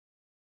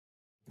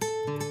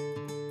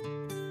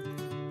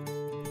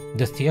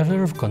The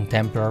Theatre of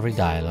Contemporary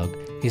Dialogue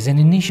is an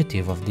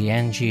initiative of the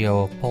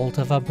NGO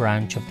Poltava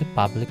branch of the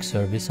Public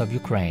Service of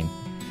Ukraine,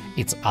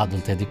 its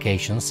Adult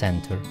Education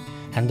Center,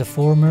 and the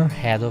former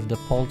head of the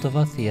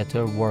Poltava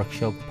Theatre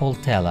Workshop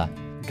Poltela,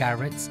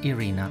 Garets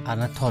Irina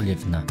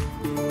Anatolievna.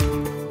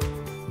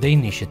 The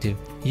initiative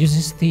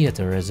uses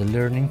theatre as a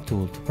learning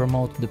tool to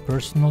promote the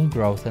personal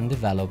growth and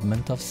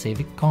development of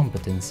civic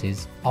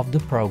competencies of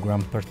the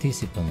program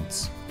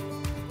participants.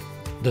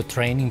 The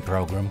training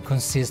program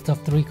consists of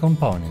three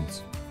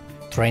components: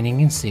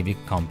 training in civic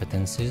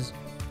competencies,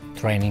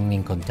 training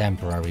in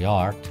contemporary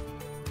art,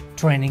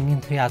 training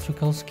in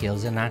theatrical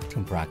skills and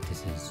acting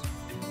practices.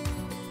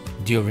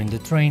 During the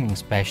training,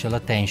 special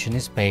attention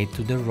is paid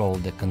to the role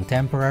that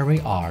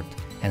contemporary art,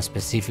 and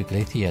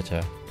specifically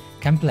theatre,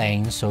 can play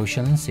in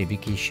social and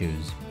civic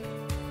issues.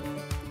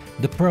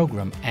 The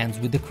program ends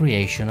with the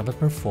creation of a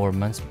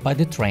performance by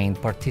the trained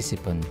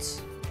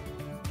participants.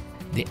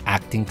 The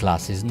acting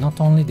classes not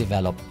only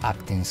develop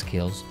acting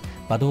skills,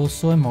 but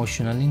also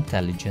emotional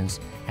intelligence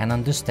and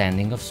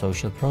understanding of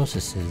social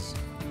processes.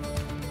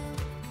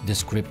 The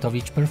script of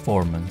each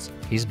performance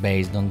is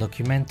based on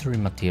documentary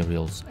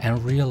materials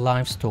and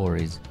real-life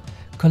stories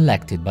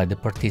collected by the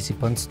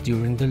participants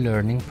during the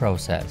learning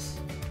process.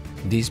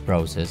 This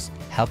process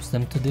helps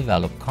them to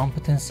develop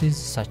competencies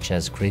such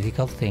as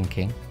critical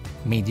thinking,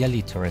 media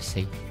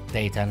literacy,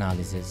 data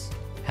analysis,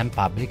 and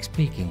public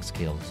speaking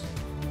skills.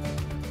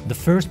 The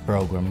first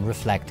program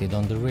reflected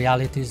on the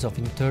realities of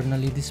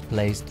internally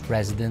displaced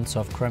residents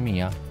of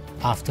Crimea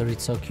after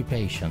its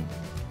occupation.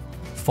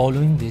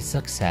 Following this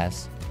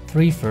success,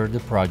 3 further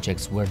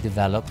projects were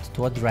developed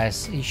to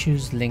address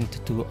issues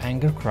linked to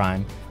anger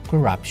crime,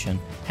 corruption,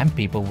 and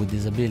people with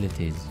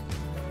disabilities.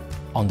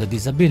 On the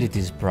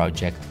Disabilities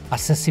project,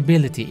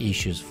 accessibility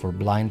issues for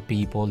blind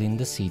people in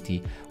the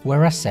city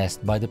were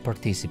assessed by the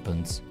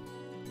participants.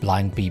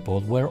 Blind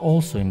people were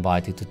also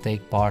invited to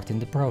take part in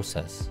the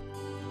process.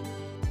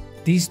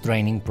 This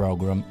training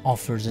program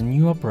offers a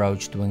new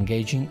approach to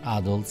engaging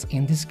adults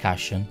in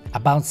discussion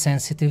about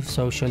sensitive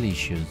social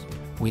issues,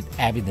 with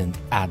evident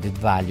added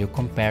value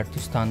compared to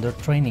standard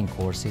training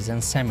courses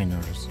and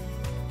seminars.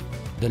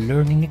 The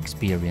learning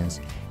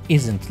experience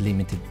isn't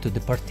limited to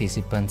the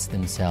participants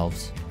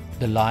themselves.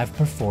 The live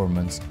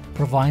performance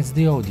provides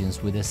the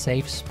audience with a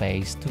safe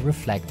space to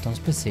reflect on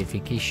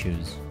specific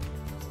issues.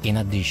 In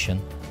addition,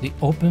 the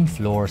open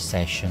floor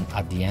session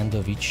at the end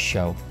of each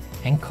show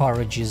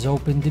encourages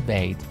open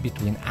debate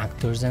between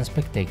actors and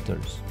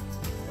spectators.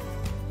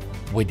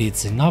 With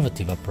its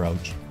innovative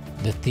approach,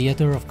 the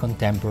Theatre of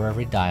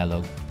Contemporary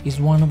Dialogue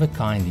is one of a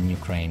kind in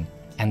Ukraine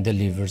and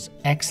delivers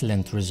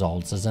excellent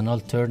results as an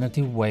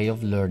alternative way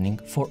of learning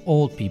for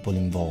all people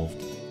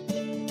involved.